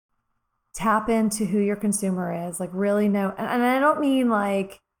tap into who your consumer is, like really know. And I don't mean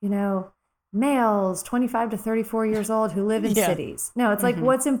like, males 25 to 34 years old who live in Yeah. cities. No, it's like Hmm.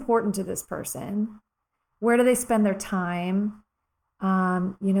 what's important to this person? Where do they spend their time?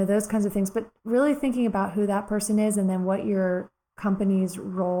 Those kinds of things. But really thinking about who that person is and then what your company's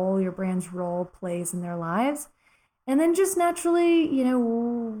role, your brand's role plays in their lives. And then just naturally,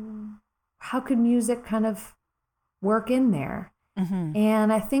 how could music kind of work in there? Hmm.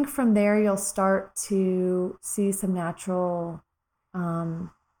 And I think from there, you'll start to see some natural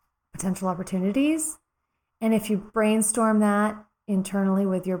um, potential opportunities. And if you brainstorm that internally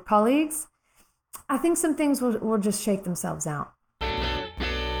with your colleagues, I think some things will just shake themselves out.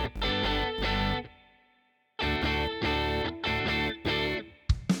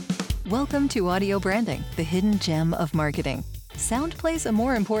 Welcome to Audio Branding, the hidden gem of marketing. Sound plays a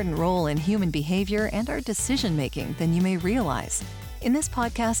more important role in human behavior and our decision making than you may realize. In this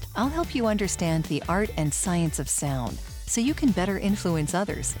podcast, I'll help you understand the art and science of sound so you can better influence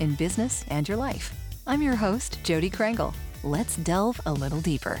others in business and your life. I'm your host, Jody Krangle. Let's delve a little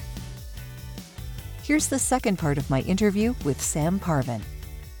deeper. Here's the second part of my interview with Sam Parvin.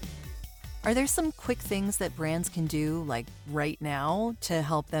 Are there some quick things that brands can do, like right now, to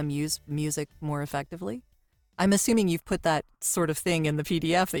help them use music more effectively? I'm assuming you've put that sort of thing in the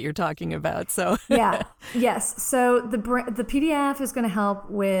PDF that you're talking about. So, Yeah. Yes. So the PDF is going to help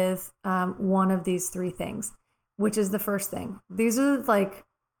with one of these three things, which is the first thing. This is like,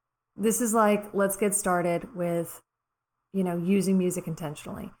 let's get started with, using music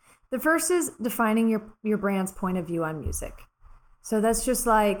intentionally. The first is defining your brand's point of view on music. So that's just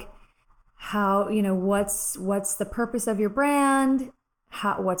like how, what's the purpose of your brand?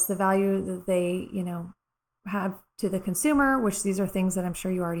 What's the value that they, have to the consumer, which these are things that I'm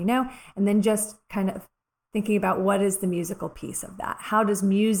sure you already know. And then just kind of thinking about what is the musical piece of that? How does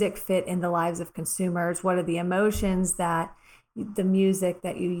music fit in the lives of consumers? What are the emotions that the music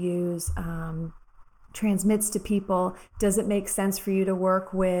that you use transmits to people? Does it make sense for you to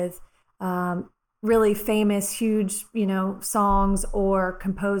work with really famous, huge, songs, or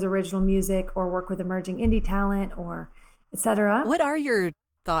compose original music, or work with emerging indie talent, or etc.? what are your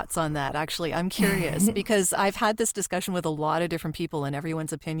thoughts on that? Actually, I'm curious because I've had this discussion with a lot of different people and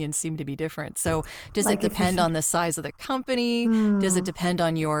everyone's opinions seem to be different. So, does it Like if you depend on the size of the company? Does it depend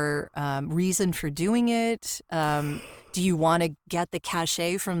on your reason for doing it? Do you want to get the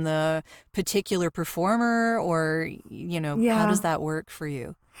cachet from the particular performer, or how does yeah, that work for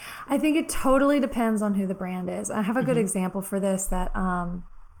you? I think it totally depends on who the brand is. I have a good Hmm. example for this that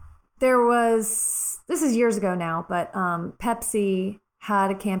there was, this is years ago now, but Pepsi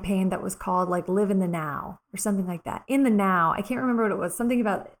had a campaign that was called like Live in the Now or something like that. In the Now. I can't remember what it was. Something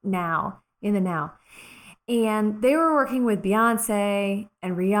about now, in the now. And they were working with Beyonce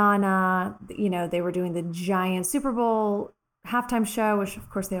and Rihanna. They were doing the giant Super Bowl halftime show, which of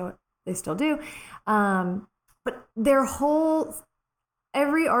course they still do. But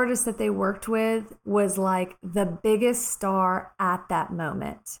every artist that they worked with was like the biggest star at that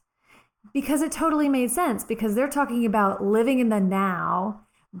moment because it totally made sense because they're talking about living in the now,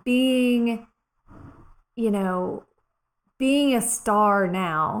 being, you know, being a star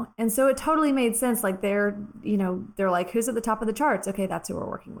now. And so it totally made sense. Like they're like, who's at the top of the charts? Okay, that's who we're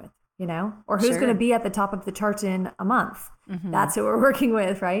working with, or who's going to Sure. be at the top of the charts in a month? Hmm. That's who we're working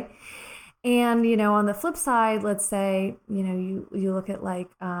with, right? And on the flip side, let's say you look at like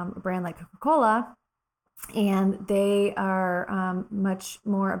a brand like Coca-Cola, and they are much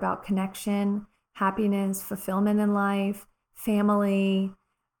more about connection, happiness, fulfillment in life, family,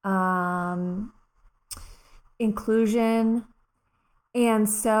 um, inclusion. And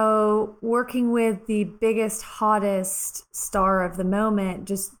so working with the biggest, hottest star of the moment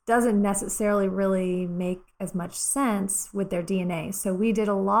just doesn't necessarily really make as much sense with their DNA. So we did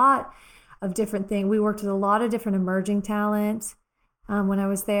a lot of different things. We worked with a lot of different emerging talent. When I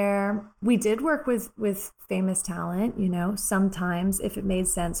was there, we did work with famous talent, sometimes if it made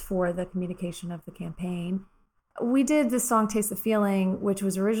sense for the communication of the campaign. We did this song "Taste the Feeling," which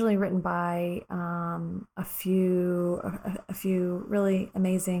was originally written by a few really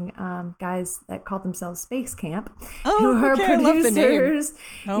amazing guys that called themselves Space Camp, Oh, who are okay. I love the name. producers.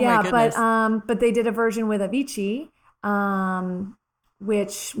 Oh my Yeah, goodness. but they did a version with Avicii,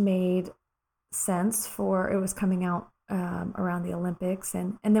 which made sense for it was coming out around the Olympics,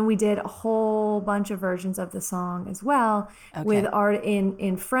 and then we did a whole bunch of versions of the song as well with Okay. art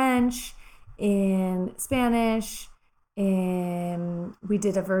in French, in Spanish, and we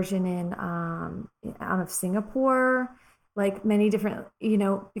did a version in out of Singapore, like many different,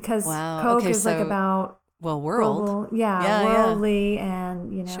 because Wow. Coke Okay. is like So, about well, world. global, yeah, Yeah. Yeah. worldly,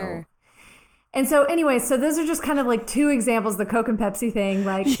 and Sure. And so anyway, so those are just kind of like two examples, the Coke and Pepsi thing,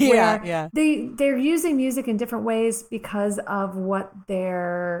 like where they're using music in different ways because of what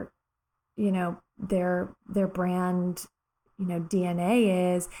their brand,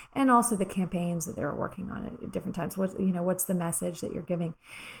 DNA is, and also the campaigns that they're working on at different times. What's the message that you're giving?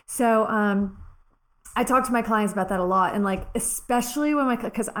 So I talk to my clients about that a lot, and like especially when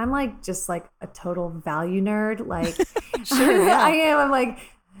because I'm like just like a total value nerd, like sure, yeah. I am. I'm like,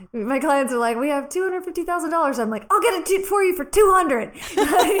 my clients are like, we have $250,000. I'm like, I'll get it for you for 200.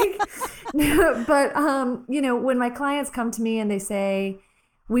 But when my clients come to me and they say,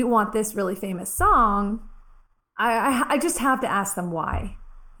 we want this really famous song, I just have to ask them why,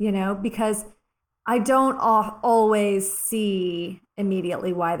 because I don't always see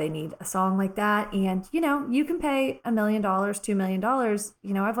immediately why they need a song like that. And, you can pay $1 million, $2 million.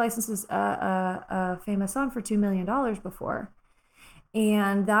 I've licensed a famous song for $2 million before.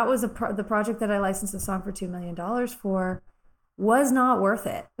 And that was the project that I licensed a song for $2 million for was not worth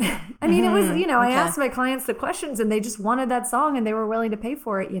it. I mean, it was, I asked my clients the questions and they just wanted that song and they were willing to pay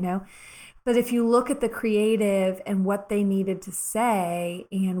for it, But if you look at the creative and what they needed to say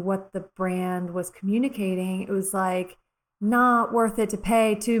and what the brand was communicating, it was like not worth it to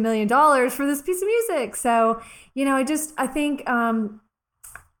pay $2 million for this piece of music. So, I think,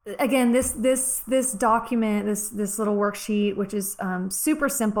 again, this document, this little worksheet, which is super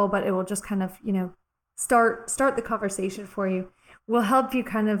simple, but it will just kind of, start the conversation for you, will help you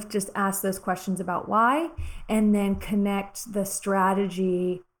kind of just ask those questions about why, and then connect the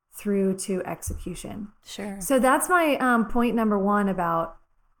strategy through to execution. Sure. So that's my point number one about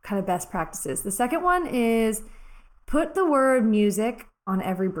kind of best practices. The second one is put the word music on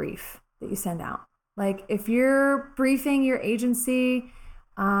every brief that you send out. Like if you're briefing your agency,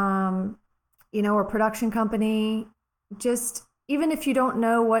 or production company, just even if you don't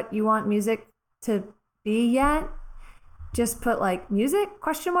know what you want music to be yet, just put like music ?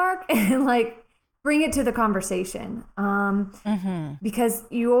 And like bring it to the conversation. Because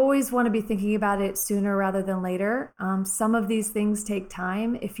you always want to be thinking about it sooner rather than later. Some of these things take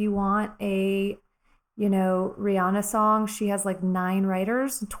time. If you want a Rihanna song, she has like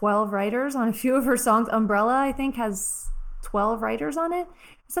 12 writers on a few of her songs. Umbrella, I think, has 12 writers on it,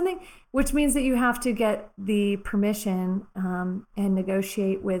 something, which means that you have to get the permission and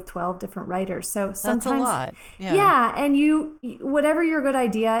negotiate with 12 different writers. So sometimes that's a lot. Yeah. And whatever your good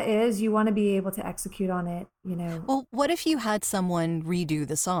idea is, you want to be able to execute on it, Well, what if you had someone redo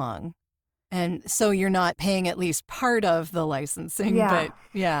the song? And so you're not paying at least part of the licensing, but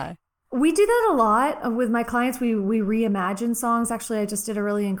yeah. We do that a lot with my clients. We reimagine songs. Actually, I just did a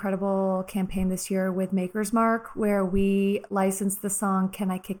really incredible campaign this year with Maker's Mark where we licensed the song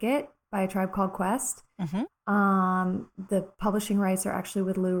Can I Kick It by A Tribe Called Quest. The publishing rights are actually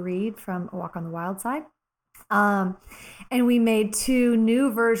with Lou Reed from A Walk on the Wild Side. And we made 2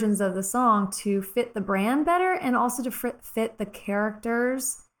 new versions of the song to fit the brand better and also to fit the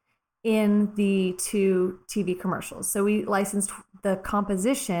characters in the 2 TV commercials. So we licensed the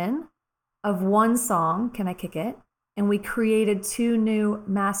composition of one song, Can I Kick It? And we created 2 new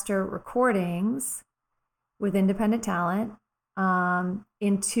master recordings with independent talent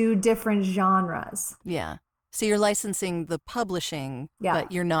in 2 different genres. Yeah. So you're licensing the publishing,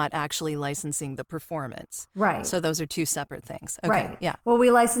 but you're not actually licensing the performance. Right. So those are 2 separate things. Okay. Right. Yeah. Well, we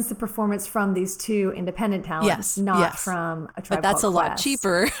license the performance from these 2 independent talents, not from A Tribe Called Quest. But that's a lot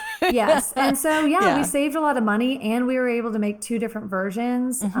cheaper. Yes. And so, we saved a lot of money and we were able to make 2 different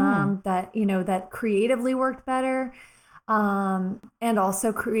versions that creatively worked better. And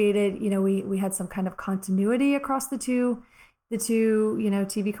also created, we had some kind of continuity across the two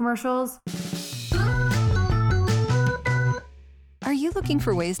TV commercials. Are you looking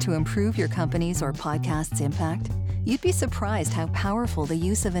for ways to improve your company's or podcast's impact? You'd be surprised how powerful the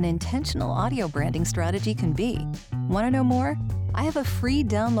use of an intentional audio branding strategy can be. Want to know more? I have a free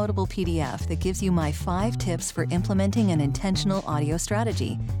downloadable PDF that gives you my 5 tips for implementing an intentional audio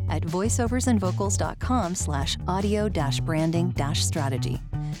strategy at voiceoversandvocals.com/audio-branding-strategy.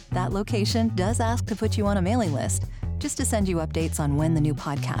 That location does ask to put you on a mailing list, just to send you updates on when the new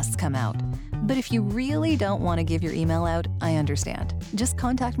podcasts come out. But if you really don't want to give your email out, I understand. Just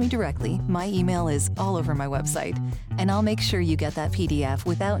contact me directly. My email is all over my website, and I'll make sure you get that PDF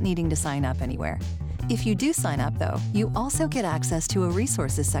without needing to sign up anywhere. If you do sign up, though, you also get access to a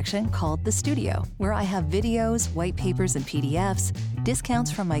resources section called The Studio, where I have videos, white papers, and PDFs,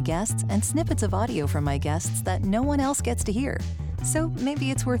 discounts from my guests, and snippets of audio from my guests that no one else gets to hear. So maybe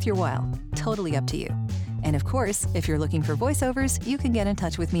it's worth your while. Totally up to you. And of course, if you're looking for voiceovers, you can get in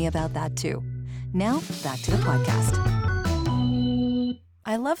touch with me about that too. Now, back to the podcast.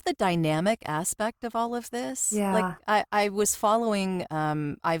 I love the dynamic aspect of all of this. Like Yeah. I was following,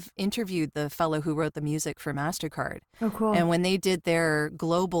 I've interviewed the fellow who wrote the music for MasterCard. Oh, cool. And when they did their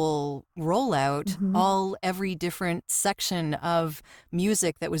global rollout, Hmm. every different section of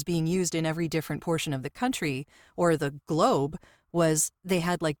music that was being used in every different portion of the country or the globe was they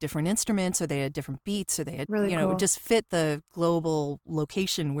had like different instruments or they had different beats or they had, Really cool. just fit the global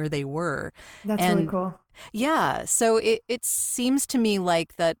location where they were. That's really And cool. yeah, so it seems to me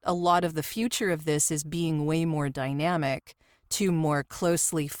like that a lot of the future of this is being way more dynamic to more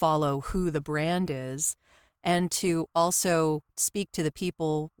closely follow who the brand is and to also speak to the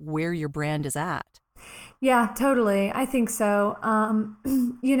people where your brand is at. Yeah, totally. I think so.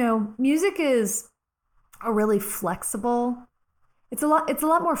 Music is a really flexible. It's a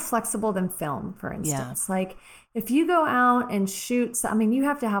lot more flexible than film, for Yeah. instance. Like if you go out and shoot, I mean, you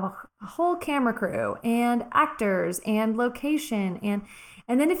have to have a whole camera crew and actors and location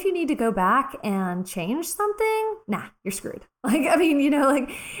and then if you need to go back and change something, nah, you're screwed. Like I mean,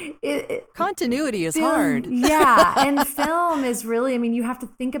 like Continuity is film, hard. yeah, and film is really, I mean, you have to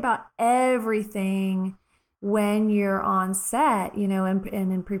think about everything when you're on set, and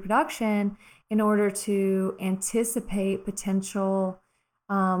in pre-production in order to anticipate potential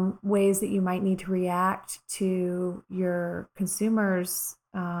ways that you might need to react to your consumers'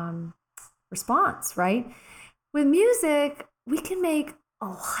 response, right? With music, we can make a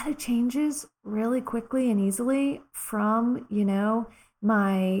lot of changes really quickly and easily from,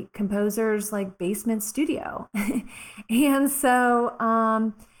 my composer's like basement studio. And so,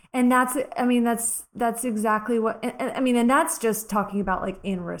 and that's exactly what, and that's just talking about like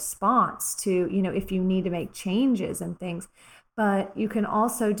in response to, if you need to make changes and things. But you can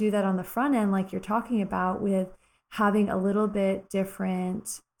also do that on the front end, like you're talking about, with having a little bit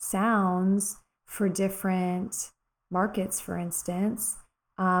different sounds for different markets, for instance,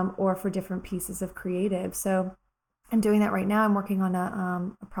 or for different pieces of creative. So I'm doing that right now. I'm working on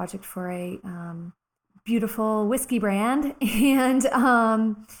a project for a beautiful whiskey brand,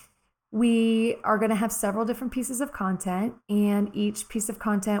 and we are going to have several different pieces of content. And each piece of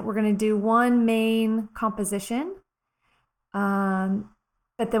content, we're going to do one main composition,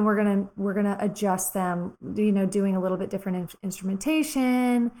 but then we're gonna adjust them, doing a little bit different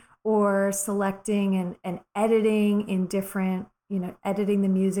instrumentation or selecting and editing in different, editing the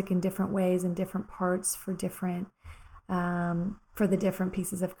music in different ways in different parts for different for the different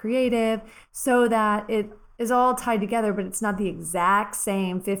pieces of creative, so that it is all tied together, but it's not the exact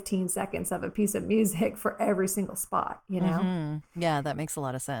same 15 seconds of a piece of music for every single spot. Yeah, that makes a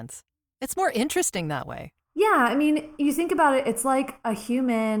lot of sense. It's more interesting that way. Yeah, I mean, you think about it, it's like a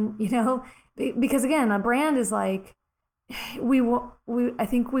human, because again, a brand is like I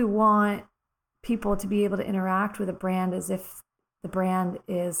think we want people to be able to interact with a brand as if the brand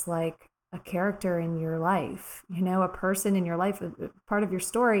is like a character in your life, a person in your life, a part of your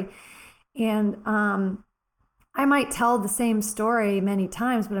story. And I might tell the same story many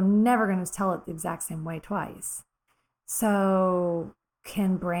times, but I'm never going to tell it the exact same way twice. So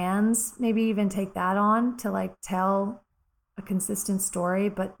can brands maybe even take that on to like tell a consistent story,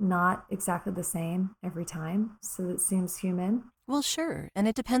 but not exactly the same every time, so that it seems human? Well, sure. And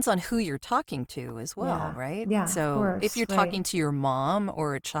it depends on who you're talking to as well, Yeah. right? Yeah, of So if course. you're Right. talking to your mom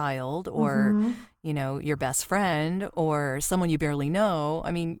or a child or, Mm-hmm. your best friend or someone you barely know,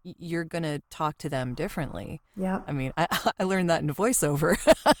 I mean, you're going to talk to them differently. Yep. I mean, I learned that in voiceover.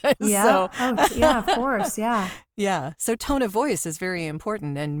 Yeah. So, Oh, yeah, of course. Yeah. yeah. So tone of voice is very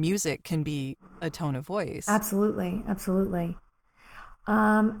important, and music can be a tone of voice. Absolutely. Absolutely.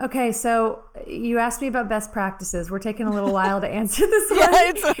 Okay, so you asked me about best practices. We're taking a little while to answer this one. Yeah,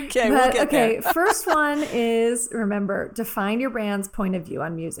 it's okay. But, We'll get okay, there. first one is, remember, define your brand's point of view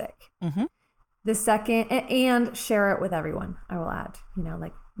on music. Hmm. The second, and share it with everyone, I will add,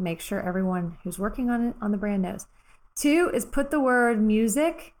 like make sure everyone who's working on it, on the brand, knows. 2 is put the word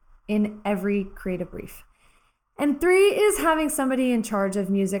music in every creative brief. And 3 is having somebody in charge of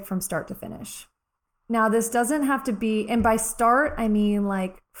music from start to finish. Now, this doesn't have to be, and by start, I mean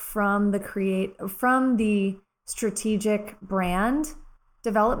like from the strategic brand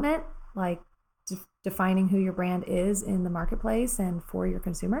development, like defining who your brand is in the marketplace and for your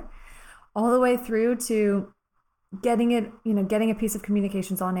consumer, all the way through to getting a piece of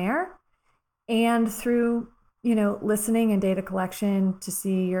communications on air, and through, listening and data collection to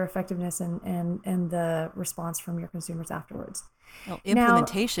see your effectiveness and the response from your consumers afterwards. Well, Now,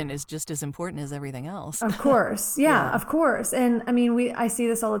 implementation is just as important as everything else. of course. Yeah, Yeah. of course. And I mean, I see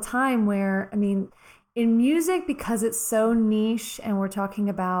this all the time where, I mean, in music, because it's so niche and we're talking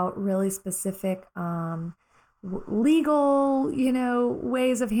about really specific legal,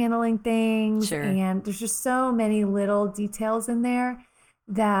 ways of handling things. Sure. And there's just so many little details in there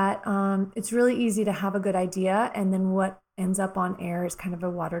that it's really easy to have a good idea. And then what ends up on air is kind of a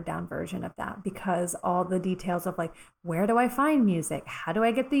watered down version of that, because all the details of like, where do I find music? How do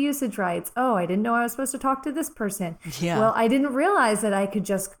I get the usage rights? Oh, I didn't know I was supposed to talk to this person. Yeah. Well, I didn't realize that I could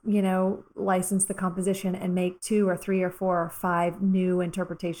just, license the composition and make 2 or 3 or 4 or 5 new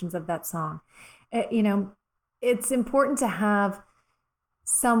interpretations of that song. It's important to have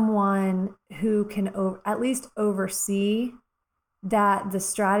someone who can at least oversee that the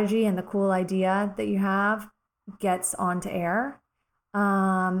strategy and the cool idea that you have gets onto air.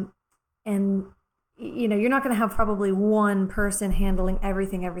 And you're not going to have probably one person handling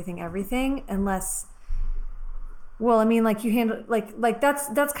everything unless, well, I mean, like you handle, like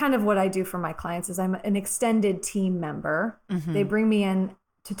that's kind of what I do for my clients is I'm an extended team member. Mm-hmm. They bring me in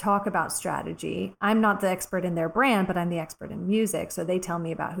to talk about strategy. I'm not the expert in their brand, but I'm the expert in music. So they tell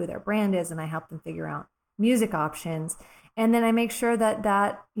me about who their brand is and I help them figure out music options. And then I make sure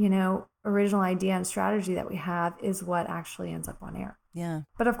that original idea and strategy that we have is what actually ends up on air. Yeah.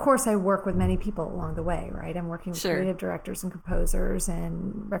 But of course, I work with many people along the way, right? I'm working with Sure. creative directors and composers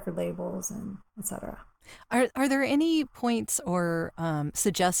and record labels and et cetera. Are there any points or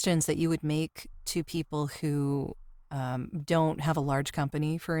suggestions that you would make to people who don't have a large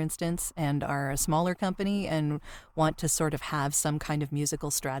company, for instance, and are a smaller company and want to sort of have some kind of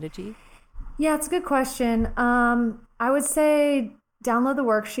musical strategy? Yeah, it's a good question. I would say download the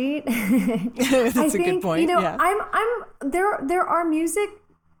worksheet. That's a good point. Yeah. There are music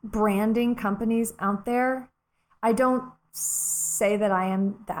branding companies out there. I don't say that I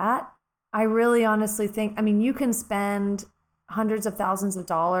am that. I really honestly think, you can spend hundreds of thousands of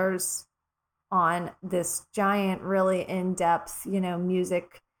dollars on this giant, really in-depth,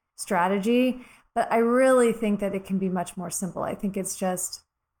 music strategy. But I really think that it can be much more simple. I think it's just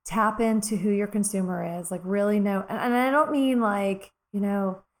tap into who your consumer is, like really know. And I don't mean like,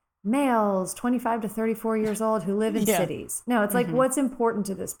 males 25 to 34 years old who live in cities. No, it's like, what's important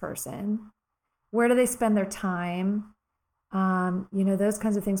to this person? Where do they spend their time? Those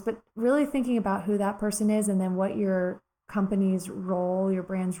kinds of things. But really thinking about who that person is and then what your company's role, your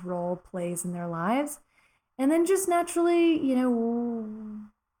brand's role plays in their lives. And then just naturally,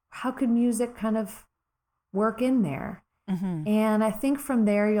 how could music kind of work in there? Mm-hmm. And I think from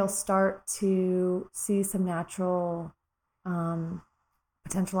there, you'll start to see some natural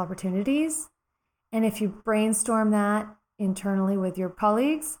potential opportunities. And if you brainstorm that internally with your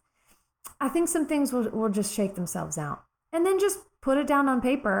colleagues, I think some things will just shake themselves out. And then just put it down on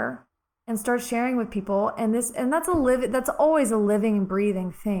paper and start sharing with people. And that's always a living and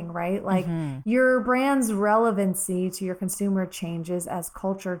breathing thing, right? Like your brand's relevancy to your consumer changes as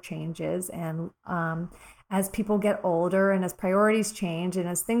culture changes and as people get older and as priorities change and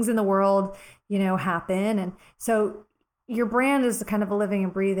as things in the world, happen. And so your brand is kind of a living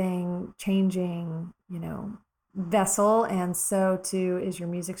and breathing, changing, vessel. And so too is your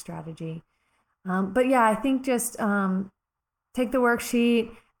music strategy. But yeah, I think just take the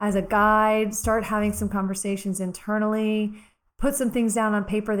worksheet as a guide, start having some conversations internally, put some things down on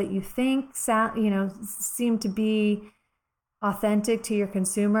paper that you think seem to be authentic to your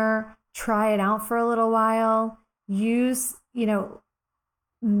consumer. Try it out for a little while. Use,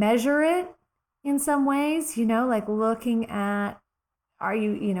 measure it in some ways, like looking at, are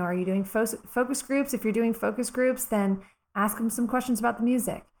you doing focus groups? If you're doing focus groups, then ask them some questions about the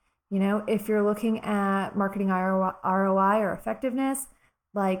music. If you're looking at marketing ROI or effectiveness,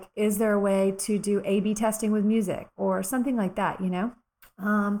 like, is there a way to do A/B testing with music or something like that,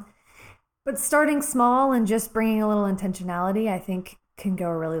 But starting small and just bringing a little intentionality, I think, can go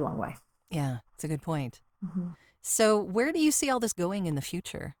a really long way. Yeah, it's a good point. Mm-hmm. So where do you see all this going in the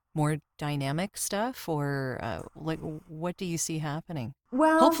future? More dynamic stuff, or what do you see happening?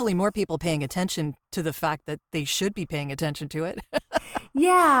 Well, hopefully more people paying attention to the fact that they should be paying attention to it.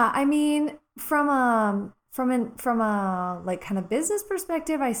 Yeah, from a like kind of business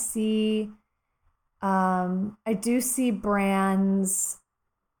perspective, I do see brands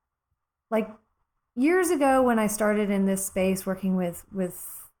like years ago when I started in this space working with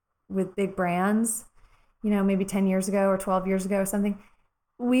big brands, maybe 10 years ago or 12 years ago or something.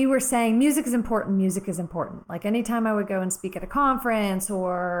 We were saying music is important. Music is important. Like anytime I would go and speak at a conference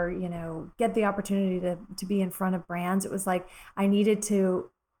or, get the opportunity to be in front of brands, it was like I needed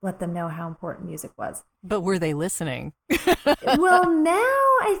to let them know how important music was. But were they listening? Well, now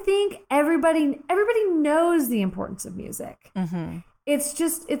I think everybody knows the importance of music. Mm-hmm.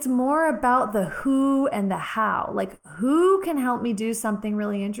 it's more about the who and the how. Like, who can help me do something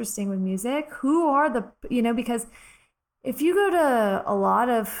really interesting with music? Who are because if you go to a lot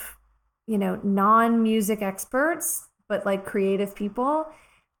of, non-music experts, but like creative people,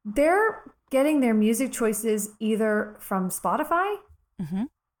 they're getting their music choices either from Spotify Mm-hmm.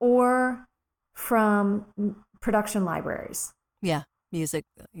 or from production libraries. Yeah. Music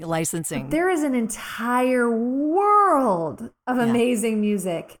licensing. But there is an entire world of amazing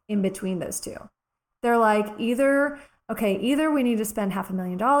music in between those two. They're like, either we need to spend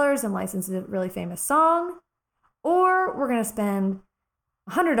 $500,000 and license a really famous song, or we're going to spend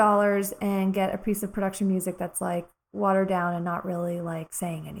 $100 and get a piece of production music that's like watered down and not really like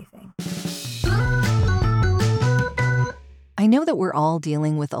saying anything. I know that we're all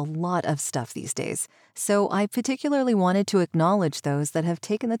dealing with a lot of stuff these days, so I particularly wanted to acknowledge those that have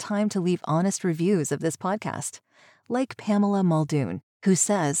taken the time to leave honest reviews of this podcast, like Pamela Muldoon, who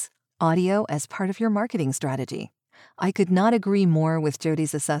says, audio as part of your marketing strategy. I could not agree more with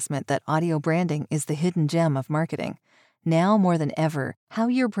Jody's assessment that audio branding is the hidden gem of marketing. Now more than ever, how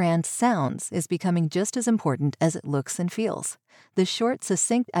your brand sounds is becoming just as important as it looks and feels. The short,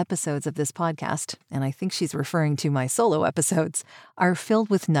 succinct episodes of this podcast, and I think she's referring to my solo episodes, are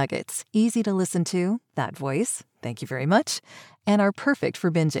filled with nuggets, easy to listen to, that voice, thank you very much, and are perfect for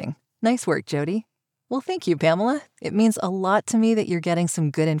binging. Nice work, Jody. Well, thank you, Pamela. It means a lot to me that you're getting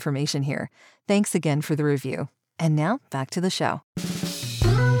some good information here. Thanks again for the review. And now, back to the show.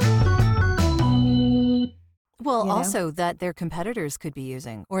 Well, also that their competitors could be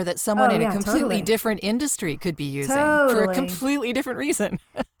using, or that someone in a completely different industry could be using for a completely different reason.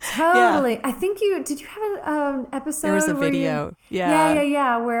 Totally. I think did you have an episode? There was a video.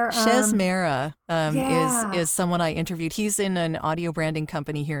 Where Shez Mera is someone I interviewed. He's in an audio branding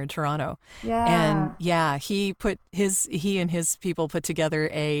company here in Toronto. Yeah. And he and his people put together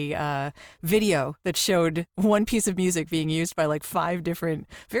a video that showed one piece of music being used by like 5 different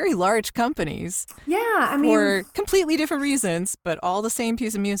very large companies. Yeah, for completely different reasons, but all the same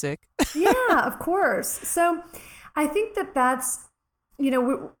piece of music. Yeah, of course. So I think that's, we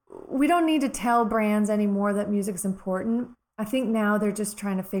don't need to tell brands anymore that music's important. I think now they're just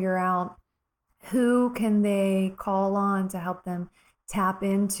trying to figure out who can they call on to help them tap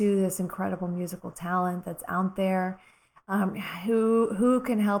into this incredible musical talent that's out there. Who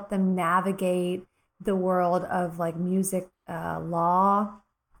can help them navigate the world of like music law,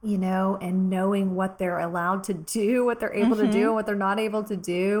 and knowing what they're allowed to do, what they're able to do, and what they're not able to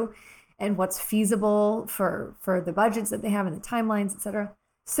do, and what's feasible for the budgets that they have and the timelines, et cetera.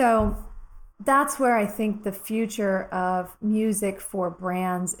 So that's where I think the future of music for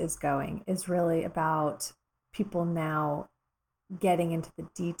brands is really about people now getting into the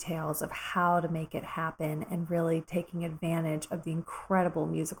details of how to make it happen and really taking advantage of the incredible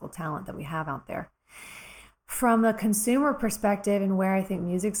musical talent that we have out there. From a consumer perspective and where I think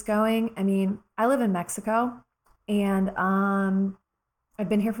music's going, I live in Mexico, and I've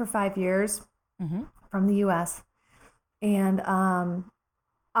been here for 5 years from the US, and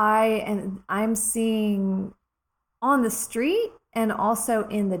I'm seeing on the street and also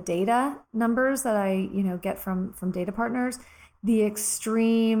in the data numbers that I get from data partners, the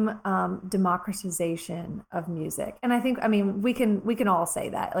extreme democratization of music. And I think, we can all say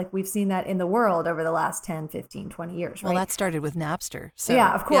that. Like, we've seen that in the world over the last 10, 15, 20 years, right? Well, that started with Napster. So.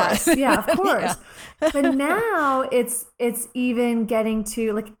 Yeah, of course. Yeah, of course. Yeah. But now it's even getting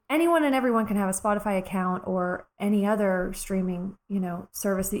to, like, anyone and everyone can have a Spotify account or any other streaming,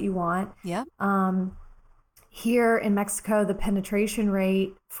 service that you want. Yeah. Here in Mexico, the penetration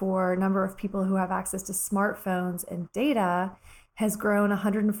rate for number of people who have access to smartphones and data has grown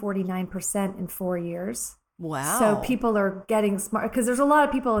 149% in 4 years. Wow. So people are getting smart, because there's a lot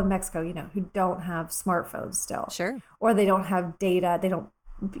of people in Mexico, who don't have smartphones still. Sure. Or they don't have data. They don't,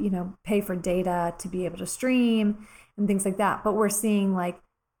 pay for data to be able to stream and things like that. But we're seeing like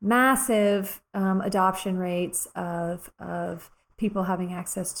massive adoption rates of people having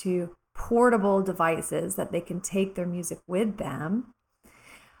access to portable devices that they can take their music with them.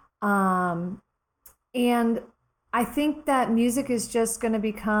 And I think that music is just going to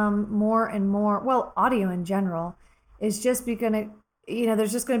become more and more, well, audio in general is just going to,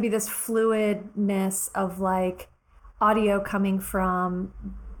 there's just going to be this fluidness of like audio coming from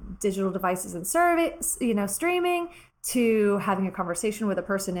digital devices and service, streaming, to having a conversation with a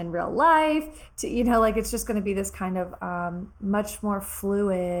person in real life, to, it's just going to be this kind of much more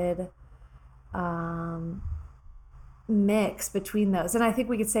fluid mix between those. And I think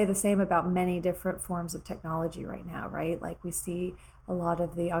we could say the same about many different forms of technology right now, right? Like, we see a lot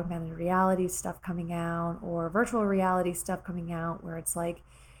of the augmented reality stuff coming out, or virtual reality stuff coming out, where it's like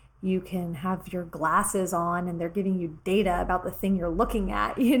you can have your glasses on and they're giving you data about the thing you're looking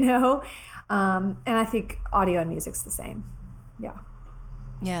at, and I think audio and music's the same.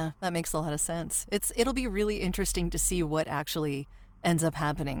 Yeah, that makes a lot of sense. It'll be really interesting to see what actually ends up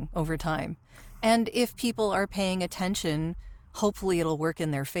happening over time. And if people are paying attention, hopefully it'll work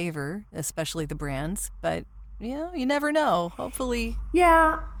in their favor, especially the brands. But, you never know. Hopefully.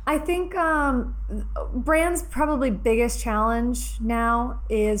 Yeah, I think brands' probably biggest challenge now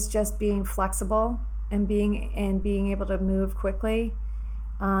is just being flexible and being able to move quickly,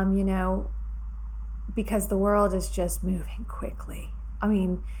 because the world is just moving quickly. I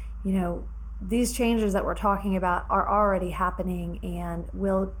mean, these changes that we're talking about are already happening and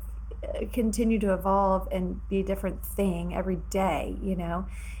will continue to evolve and be a different thing every day,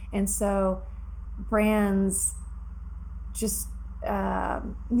 and so brands just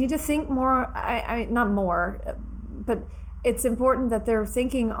need to think more. Not more, but it's important that they're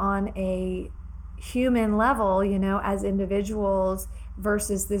thinking on a human level, as individuals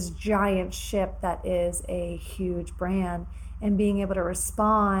versus this giant ship that is a huge brand, and being able to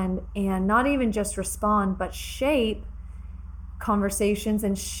respond, and not even just respond, but shape conversations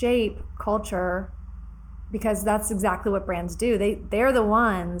and shape culture, because that's exactly what brands do. They're the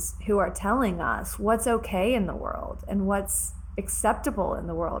ones who are telling us what's okay in the world and what's acceptable in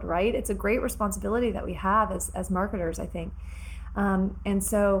the world, right? It's a great responsibility that we have as marketers, I think. And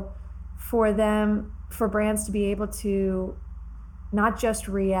so for brands to be able to not just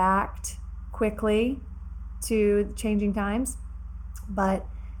react quickly to changing times, but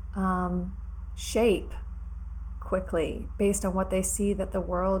shape quickly based on what they see that the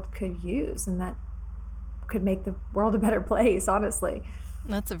world could use, and that could make the world a better place, honestly.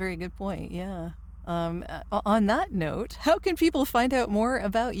 That's a very good point, yeah. On that note, how can people find out more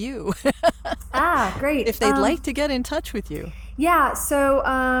about you? Great. If they'd like to get in touch with you. Yeah, so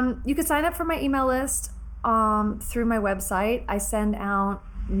you can sign up for my email list through my website. I send out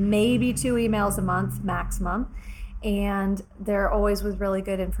maybe 2 emails a month maximum, and they're always with really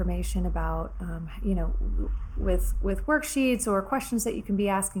good information about with worksheets or questions that you can be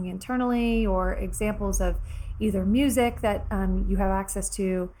asking internally, or examples of either music that you have access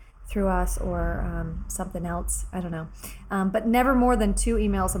to through us, or something else, I don't know, but never more than 2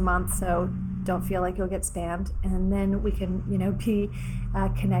 emails a month, so don't feel like you'll get spammed, and then we can be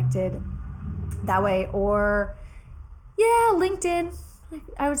connected that way. Or LinkedIn.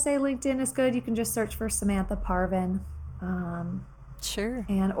 I would say LinkedIn is good. You can just search for Samantha Parvin. Sure.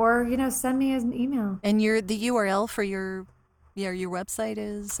 Or send me an email. And the URL for your website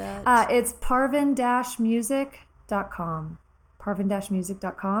is at? It's parvin-music.com.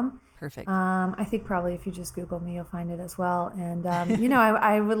 Parvin-music.com. Perfect. I think probably if you just Google me, you'll find it as well. And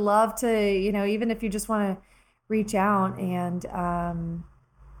I would love to, even if you just want to reach out and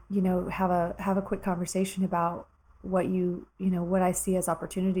have a quick conversation about what what I see as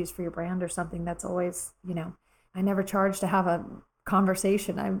opportunities for your brand or something. That's always, I never charge to have a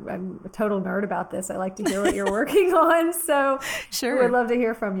conversation. I'm a total nerd about this. I like to hear what you're working on. So sure. I would love to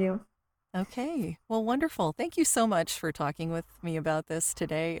hear from you. Okay. Well, wonderful. Thank you so much for talking with me about this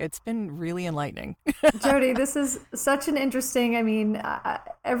today. It's been really enlightening. Jody, this is such an interesting,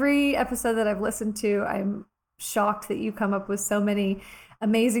 every episode that I've listened to, I'm shocked that you come up with so many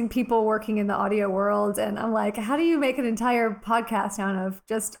amazing people working in the audio world. And I'm like, how do you make an entire podcast out of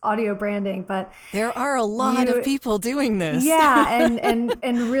just audio branding? But there are a lot of people doing this. Yeah. And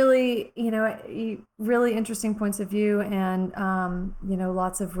really, really interesting points of view, and,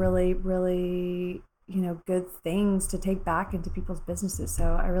 lots of really, really, good things to take back into people's businesses.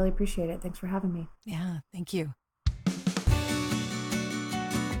 So I really appreciate it. Thanks for having me. Yeah. Thank you.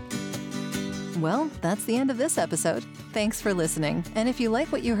 Well, that's the end of this episode. Thanks for listening. And if you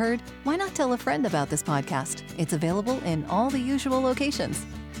like what you heard, why not tell a friend about this podcast? It's available in all the usual locations.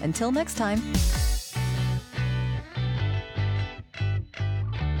 Until next time.